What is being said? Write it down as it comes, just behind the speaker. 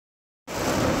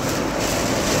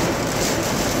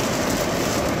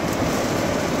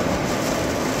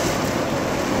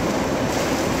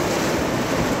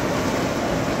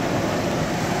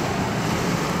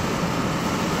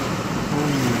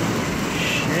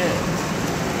shit.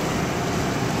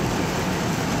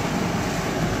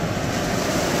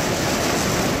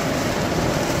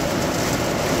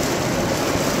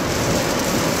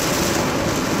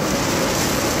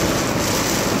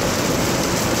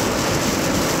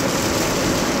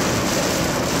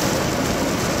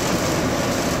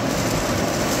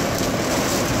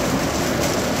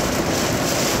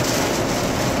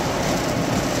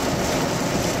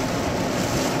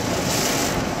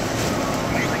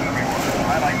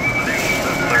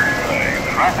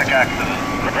 Traffic accident.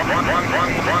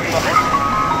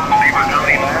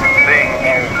 Being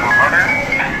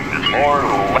more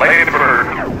labor.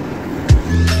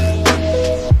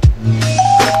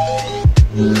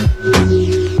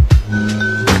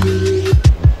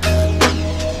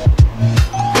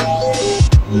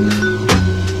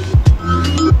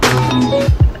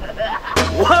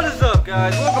 What is up,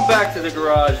 guys? Welcome back to the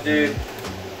garage, dude.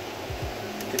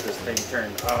 Get this thing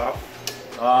turned off.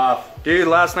 Dude,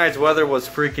 last night's weather was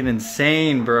freaking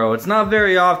insane, bro. It's not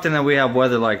very often that we have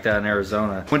weather like that in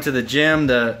Arizona. Went to the gym,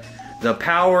 the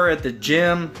power at the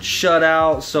gym shut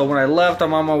out, so when I left,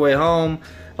 I'm on my way home.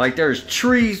 Like, there's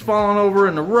trees falling over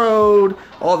in the road,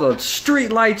 all the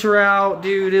street lights are out,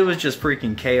 dude. It was just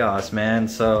freaking chaos, man.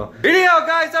 So, anyhow,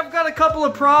 guys, I've got a couple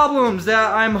of problems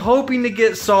that I'm hoping to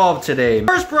get solved today.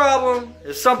 First problem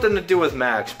is something to do with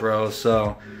Max, bro.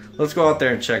 So, let's go out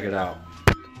there and check it out.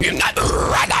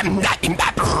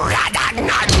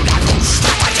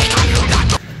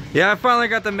 Yeah, I finally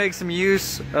got to make some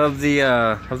use of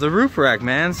the roof rack,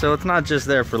 man. So it's not just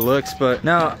there for looks, but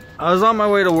now I was on my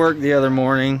way to work the other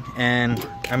morning, and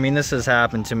I mean, this has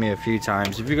happened to me a few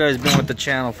times. If you guys been with the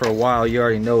channel for a while, you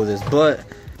already know this, but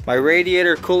my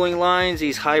radiator cooling lines,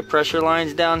 these high pressure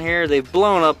lines down here, they've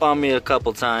blown up on me a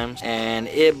couple times, and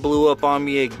it blew up on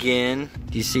me again.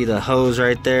 Do you see the hose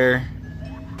right there?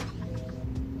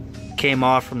 Came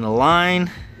off from the line.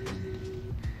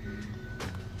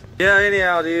 Yeah,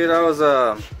 anyhow, dude, I was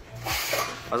on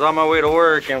my way to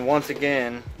work, and once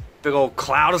again, big old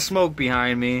cloud of smoke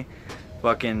behind me.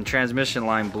 Fucking transmission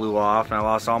line blew off, and I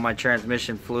lost all my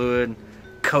transmission fluid,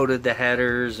 coated the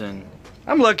headers, and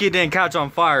I'm lucky it didn't catch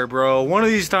on fire, bro. One of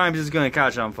these times it's gonna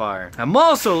catch on fire. I'm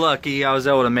also lucky I was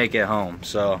able to make it home.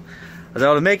 So I was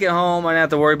able to make it home. I didn't have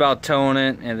to worry about towing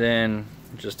it, and then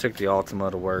just took the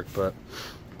Ultima to work. But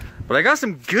I got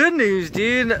some good news,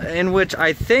 dude, in which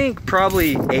I think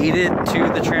probably aided to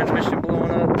the transmission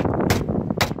blowing up.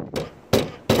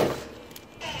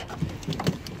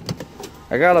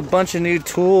 I got a bunch of new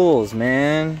tools,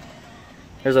 man.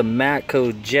 There's a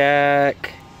Matco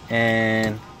jack,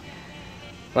 and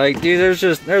like, dude, there's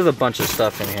a bunch of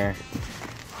stuff in here.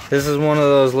 This is one of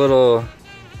those little,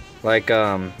 like,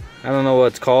 I don't know what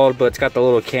it's called, but it's got the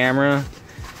little camera.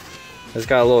 It's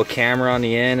got a little camera on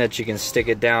the end that you can stick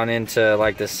it down into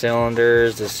like the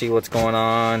cylinders to see what's going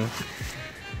on.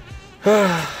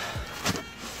 Like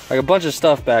a bunch of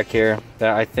stuff back here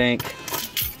that I think,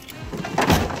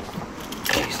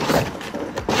 Jesus,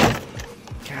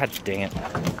 god dang it.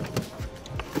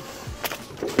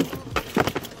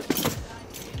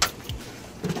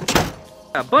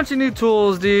 A bunch of new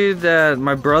tools, dude, that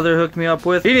my brother hooked me up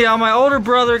with. Anyhow, my older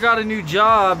brother got a new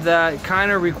job that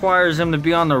kind of requires him to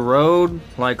be on the road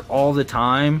like all the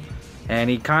time, and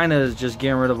he kind of is just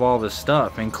getting rid of all his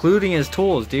stuff, including his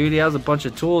tools, dude. He has a bunch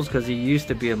of tools because he used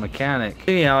to be a mechanic.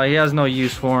 Anyhow, he has no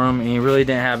use for them, and he really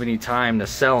didn't have any time to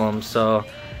sell them, so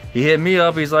he hit me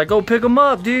up. He's like, "Go pick them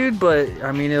up, dude." But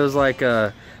I mean, it was like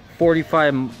a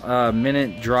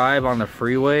 45-minute drive on the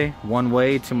freeway one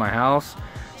way to my house.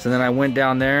 So then I went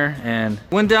down there and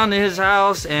went down to his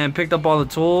house and picked up all the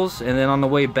tools, and then on the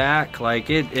way back, like,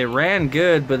 it ran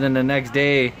good, but then the next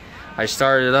day I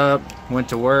started up, went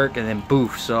to work, and then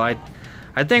boof. So I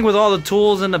think with all the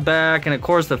tools in the back, and of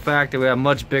course the fact that we have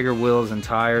much bigger wheels and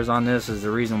tires on this is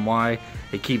the reason why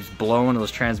it keeps blowing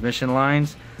those transmission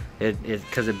lines.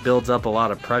 Because it builds up a lot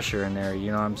of pressure in there,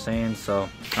 you know what I'm saying? So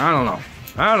I don't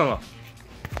know.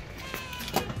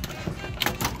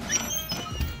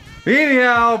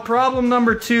 Anyhow, problem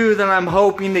number 2 that I'm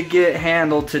hoping to get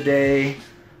handled today,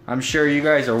 I'm sure you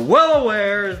guys are well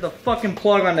aware, is the fucking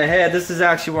plug on the head. This is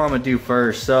actually what I'm gonna do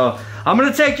first. So I'm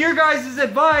gonna take your guys'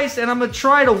 advice, and I'm gonna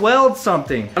try to weld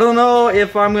something. I don't know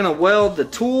if I'm gonna weld the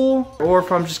tool or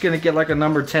if I'm just gonna get like a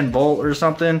number 10 bolt or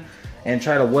something and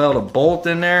try to weld a bolt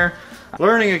in there.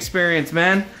 Learning experience,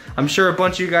 man. I'm sure a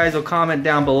bunch of you guys will comment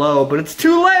down below, but it's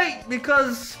too late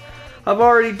because I've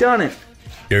already done it.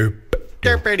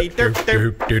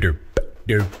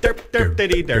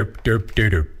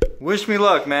 Wish me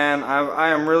luck, man. I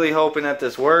am really hoping that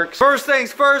this works. First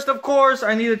things first, of course,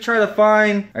 I need to try to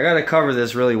find... I gotta cover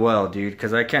this really well, dude,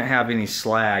 because I can't have any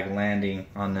slag landing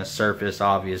on this surface,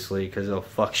 obviously, because it'll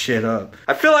fuck shit up.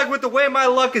 I feel like with the way my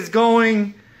luck is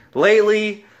going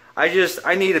lately, I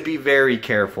need to be very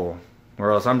careful, or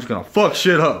else I'm just gonna fuck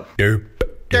shit up. Derp,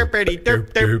 derpity,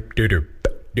 derp, derp, derp,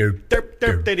 derp, derp,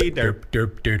 derpity, derp,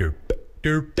 derp, derp,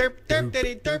 derp, derp,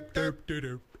 derpity, derp, derp,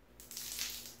 derp.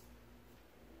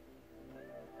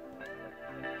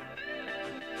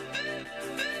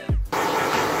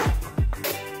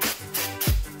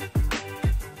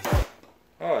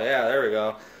 Oh yeah, there we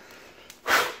go.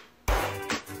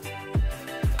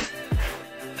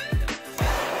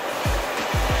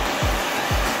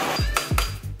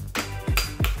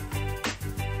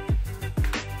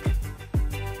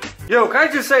 Yo, can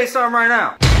I just say something right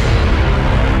now?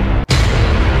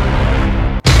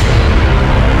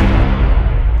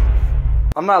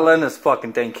 I'm not letting this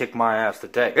fucking thing kick my ass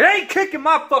today. It ain't kicking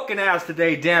my fucking ass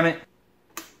today, damn it.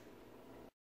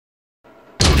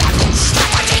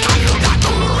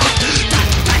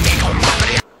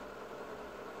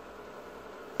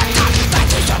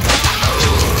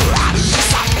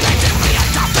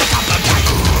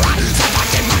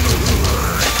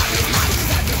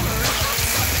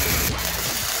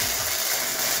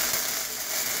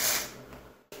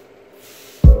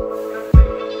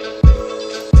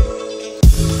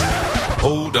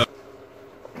 Hold up.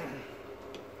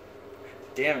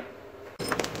 Damn it.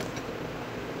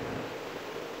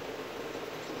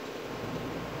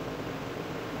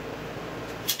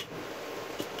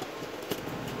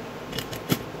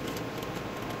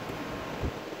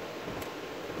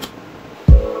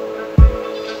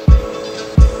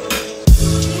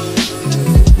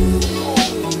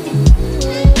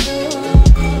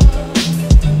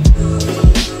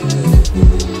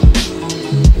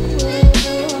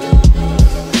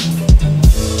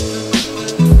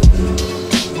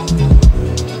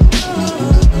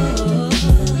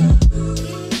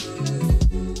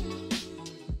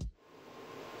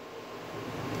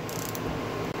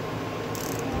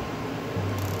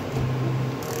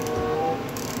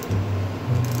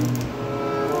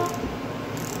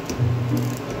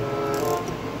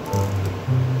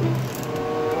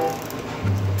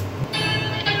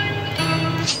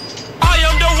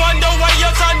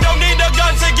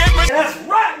 That's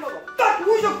right, motherfucker!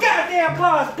 Who's your goddamn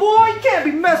boss, boy? You can't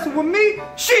be messing with me!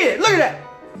 Shit, look at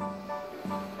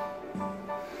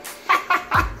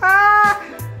that!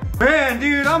 Man,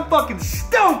 dude, I'm fucking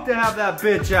stoked to have that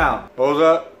bitch out! What was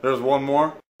that? There's one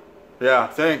more? Yeah,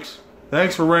 thanks.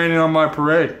 Thanks for raining on my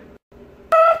parade.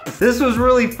 This was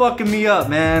really fucking me up,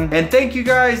 man. And thank you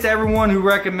guys to everyone who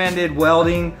recommended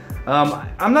welding.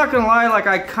 I'm not gonna lie, like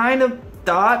I kind of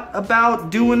thought about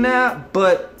doing that,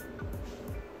 but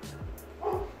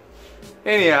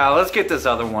anyhow, let's get this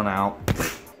other one out.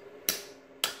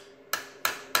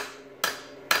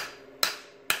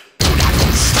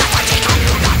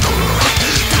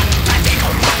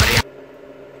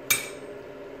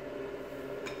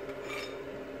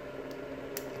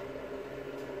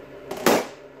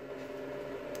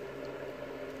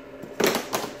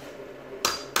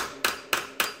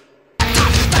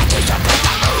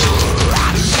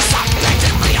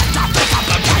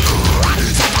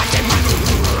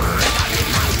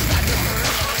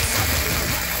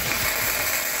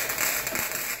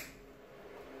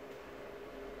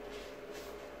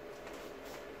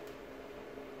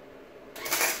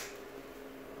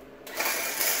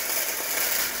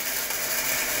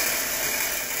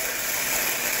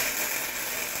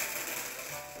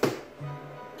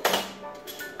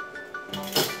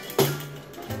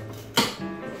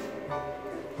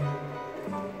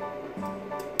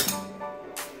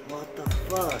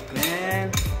 Fuck, man.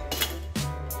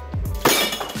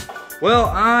 Well,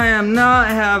 I am not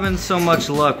having so much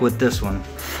luck with this one.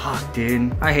 Fuck,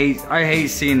 dude. I hate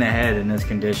seeing the head in this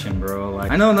condition, bro.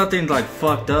 Like, I know nothing's like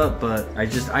fucked up, but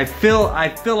I feel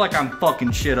like I'm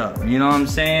fucking shit up. You know what I'm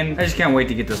saying? I just can't wait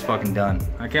to get this fucking done.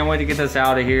 I can't wait to get this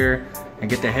out of here and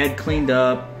get the head cleaned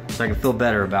up so I can feel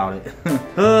better about it.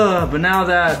 But now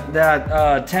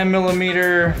that 10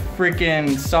 millimeter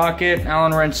freaking socket,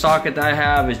 Allen wrench socket that I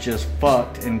have is just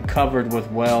fucked and covered with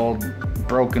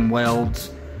broken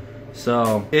welds.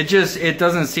 So it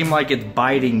doesn't seem like it's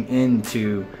biting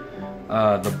into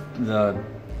the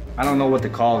I don't know what to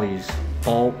call these,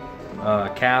 bolt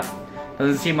cap.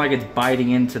 Doesn't seem like it's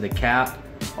biting into the cap.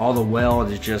 All the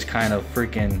weld is just kind of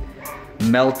freaking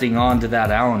melting onto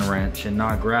that Allen wrench and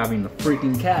not grabbing the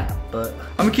freaking cap. But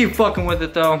I'm gonna keep fucking with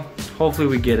it though. Hopefully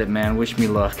we get it, man. Wish me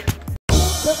luck.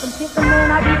 looking, picking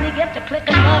when I really get to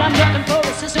clicking, but I'm looking for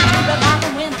a sister to revive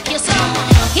and win a kiss.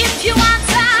 If you want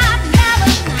some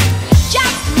melody,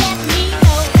 just let me know.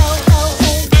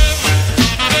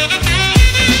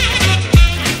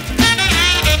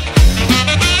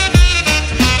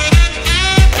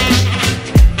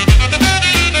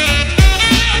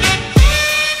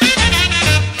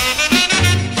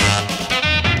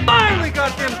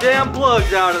 Damn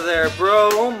plugs out of there, bro.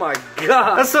 Oh my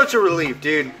god. That's such a relief,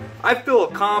 dude. I feel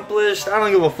accomplished. I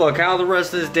don't give a fuck how the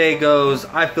rest of this day goes.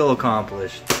 I feel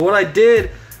accomplished. What I did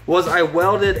was I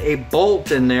welded a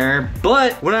bolt in there,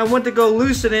 but when I went to go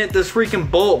loosen it, this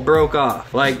freaking bolt broke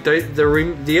off. Like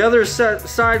the other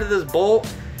side of this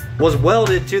bolt was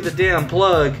welded to the damn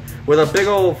plug with a big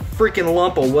old freaking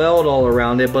lump of weld all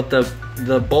around it, but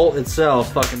the bolt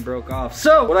itself fucking broke off.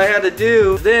 So what I had to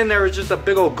do, then there was just a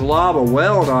big old glob of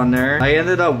weld on there. I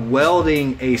ended up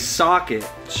welding a socket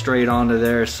straight onto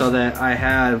there so that I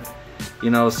have, you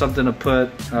know, something to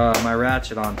put my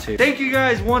ratchet onto. Thank you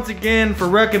guys once again for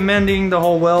recommending the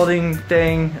whole welding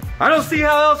thing. I don't see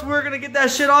how else we're gonna get that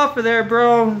shit off of there,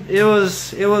 bro. It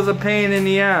was a pain in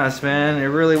the ass, man. It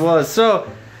really was. So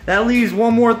that leaves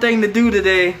one more thing to do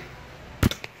today.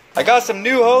 I got some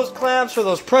new hose clamps for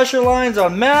those pressure lines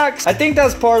on Max. I think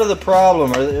that's part of the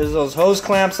problem, is those hose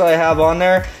clamps that I have on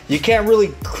there. You can't really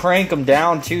crank them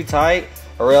down too tight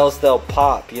or else they'll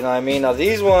pop, you know what I mean? Now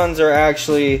these ones are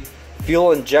actually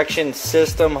fuel injection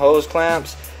system hose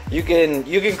clamps. You can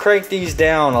crank these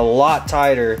down a lot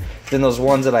tighter than those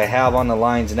ones that I have on the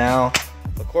lines now.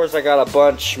 Of course, I got a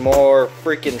bunch more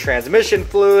freaking transmission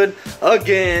fluid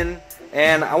again,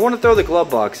 and I want to throw the glove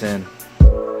box in.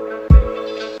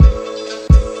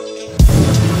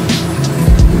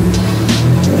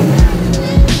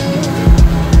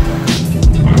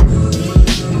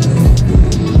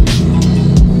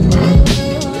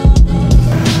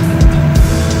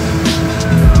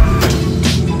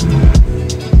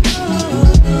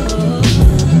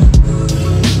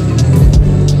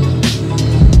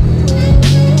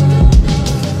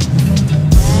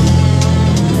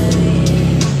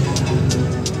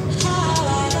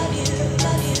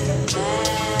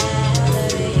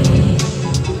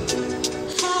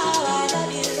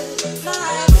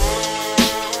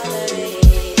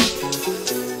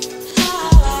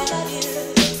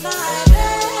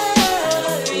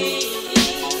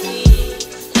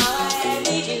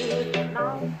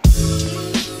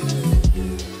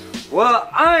 Well,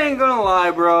 I ain't gonna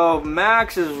lie, bro.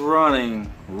 Max is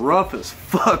running rough as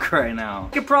fuck right now.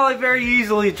 I could probably very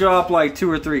easily drop like 2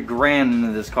 or 3 grand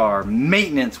into this car,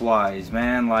 maintenance wise,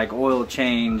 man. Like oil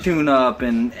change, tune up,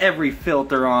 and every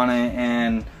filter on it,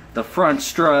 and the front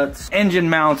struts, engine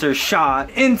mounts are shot,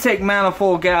 intake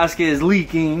manifold gasket is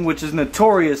leaking, which is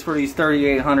notorious for these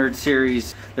 3800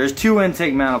 series. There's 2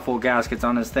 intake manifold gaskets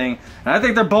on this thing, and I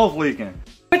think they're both leaking.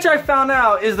 Which I found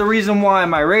out is the reason why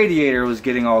my radiator was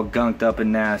getting all gunked up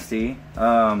and nasty.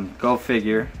 Go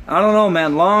figure. I don't know,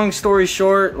 man. Long story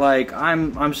short, like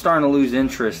I'm starting to lose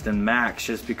interest in Max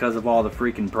just because of all the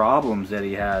freaking problems that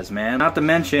he has, man. Not to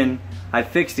mention, I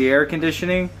fixed the air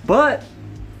conditioning, but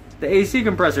the AC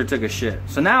compressor took a shit.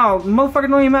 So now, the motherfucker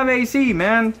don't even have AC,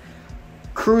 man.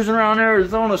 Cruising around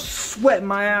Arizona, sweating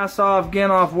my ass off,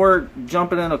 getting off work,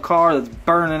 jumping in a car that's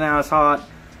burning ass hot.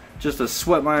 Just to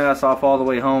sweat my ass off all the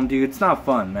way home, dude. It's not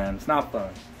fun, man. It's not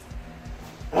fun.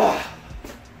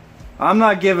 I'm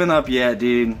not giving up yet,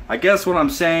 dude. I guess what I'm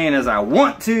saying is I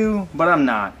want to, but I'm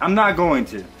not. I'm not going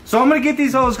to. So I'm going to get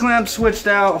these hose clamps switched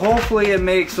out. Hopefully it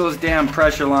makes those damn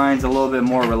pressure lines a little bit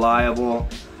more reliable.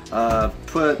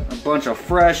 Put a bunch of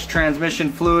fresh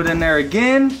transmission fluid in there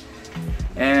again.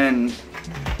 And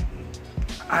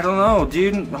I don't know,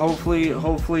 dude.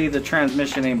 Hopefully the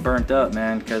transmission ain't burnt up,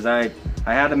 man. Because I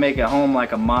had to make it home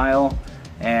like a mile,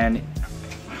 and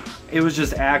it was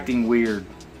just acting weird.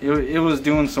 It was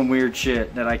doing some weird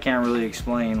shit that I can't really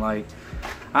explain. Like,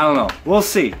 I don't know. We'll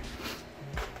see.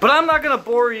 But I'm not going to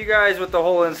bore you guys with the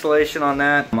whole installation on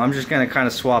that. I'm just going to kind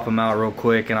of swap them out real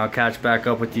quick, and I'll catch back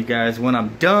up with you guys when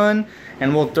I'm done,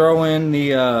 and we'll throw in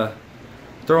the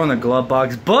glove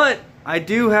box. But I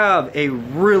do have a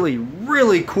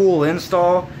really cool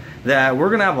install that we're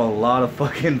going to have a lot of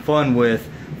fucking fun with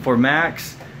for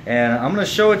Max, and I'm gonna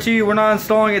show it to you. We're not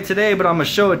installing it today, but I'm gonna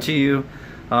show it to you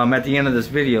at the end of this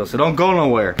video, so don't go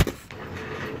nowhere.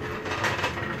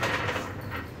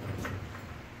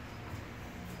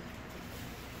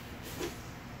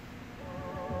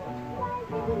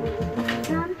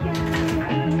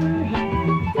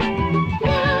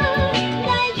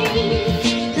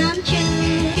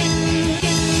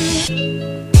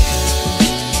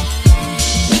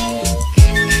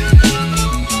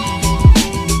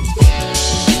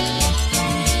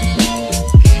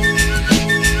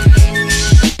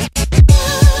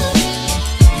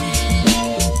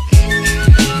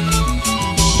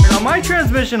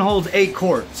 transmission holds 8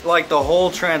 quarts. Like the whole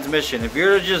transmission. If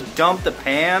you're to just dump the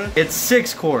pan, it's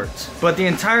 6 quarts. But the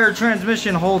entire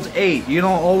transmission holds 8. You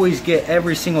don't always get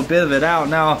every single bit of it out.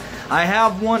 Now, I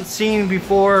have once seen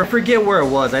before, I forget where it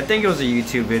was, I think it was a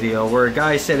YouTube video, where a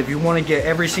guy said if you want to get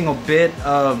every single bit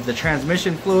of the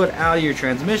transmission fluid out of your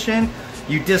transmission,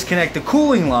 you disconnect the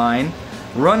cooling line,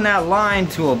 run that line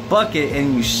to a bucket,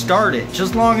 and you start it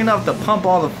just long enough to pump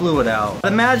all the fluid out.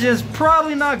 Imagine it's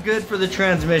probably not good for the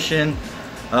transmission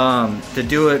to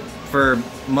do it for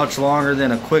much longer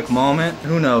than a quick moment.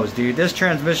 Who knows, dude? This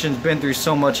transmission's been through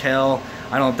so much hell.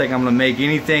 I don't think I'm gonna make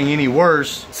anything any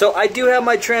worse. So I do have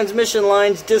my transmission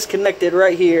lines disconnected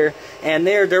right here, and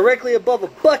they're directly above a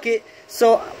bucket.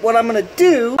 So what I'm gonna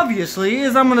do, obviously,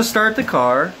 is I'm gonna start the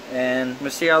car, and I'm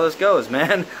gonna see how this goes,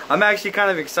 man. I'm actually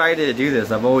kind of excited to do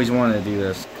this. I've always wanted to do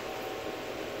this.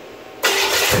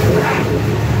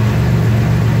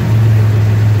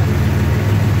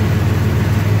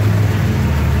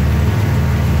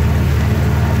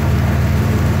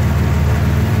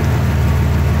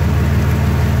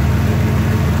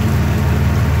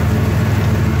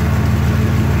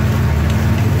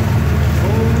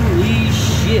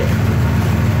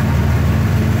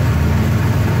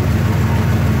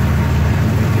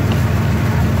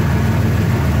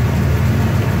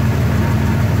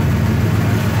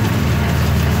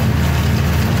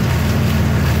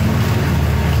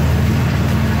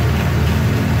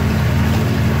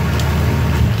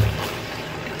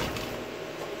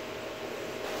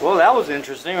 Well, that was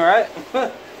interesting, right?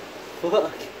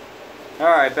 Look.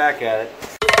 Alright, back at it.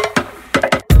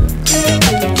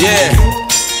 Yeah.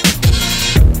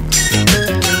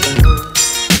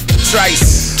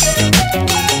 Trice.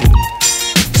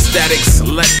 Static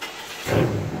select.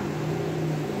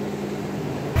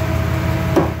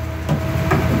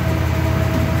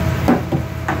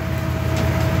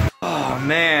 Oh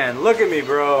man, look at me,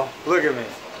 bro. Look at me.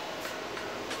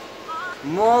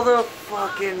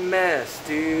 Motherfucking mess,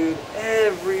 dude.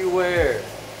 Everywhere.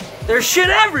 There's shit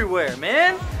everywhere,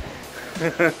 man.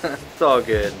 It's all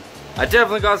good. I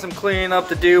definitely got some cleaning up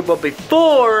to do, but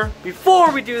before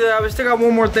we do that, we still got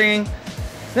one more thing.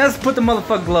 Let's put the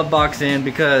motherfucking glove box in,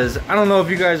 because I don't know if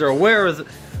you guys are aware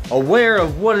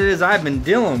of what it is I've been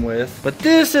dealing with, but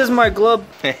this is my glove.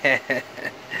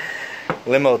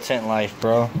 Limo tent life,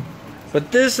 bro.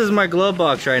 But this is my glove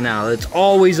box right now. It's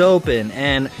always open,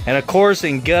 and of course,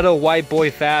 in ghetto white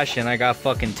boy fashion, I got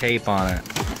fucking tape on it.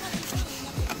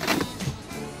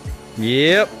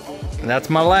 Yep, that's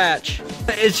my latch.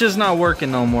 It's just not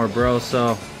working no more, bro,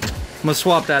 so I'm gonna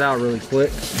swap that out really quick.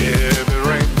 Yeah, it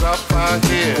rains up out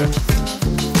here.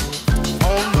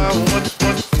 Oh my, what?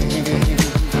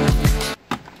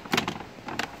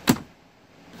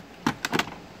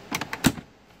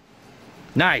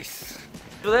 Nice.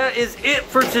 So that is it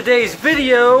for today's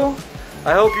video.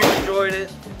 I hope you enjoyed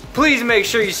it. Please make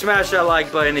sure you smash that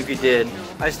like button if you did.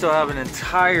 I still have an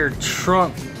entire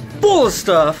trunk full of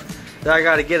stuff that I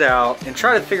gotta get out and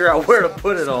try to figure out where to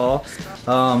put it all.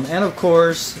 And of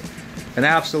course, an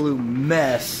absolute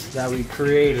mess that we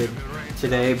created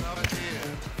today.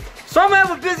 So I'm gonna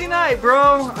have a busy night,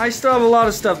 bro. I still have a lot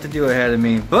of stuff to do ahead of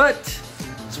me. But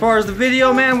as far as the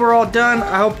video, man, we're all done.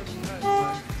 I hope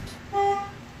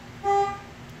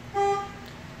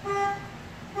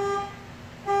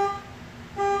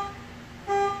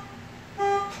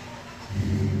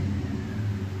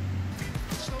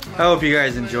you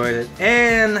guys enjoyed it.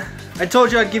 And I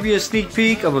told you I'd give you a sneak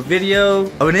peek of a video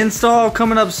of an install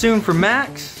coming up soon for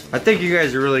Max. I think you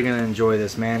guys are really gonna enjoy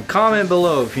this, man. Comment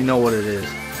below if you know what it is.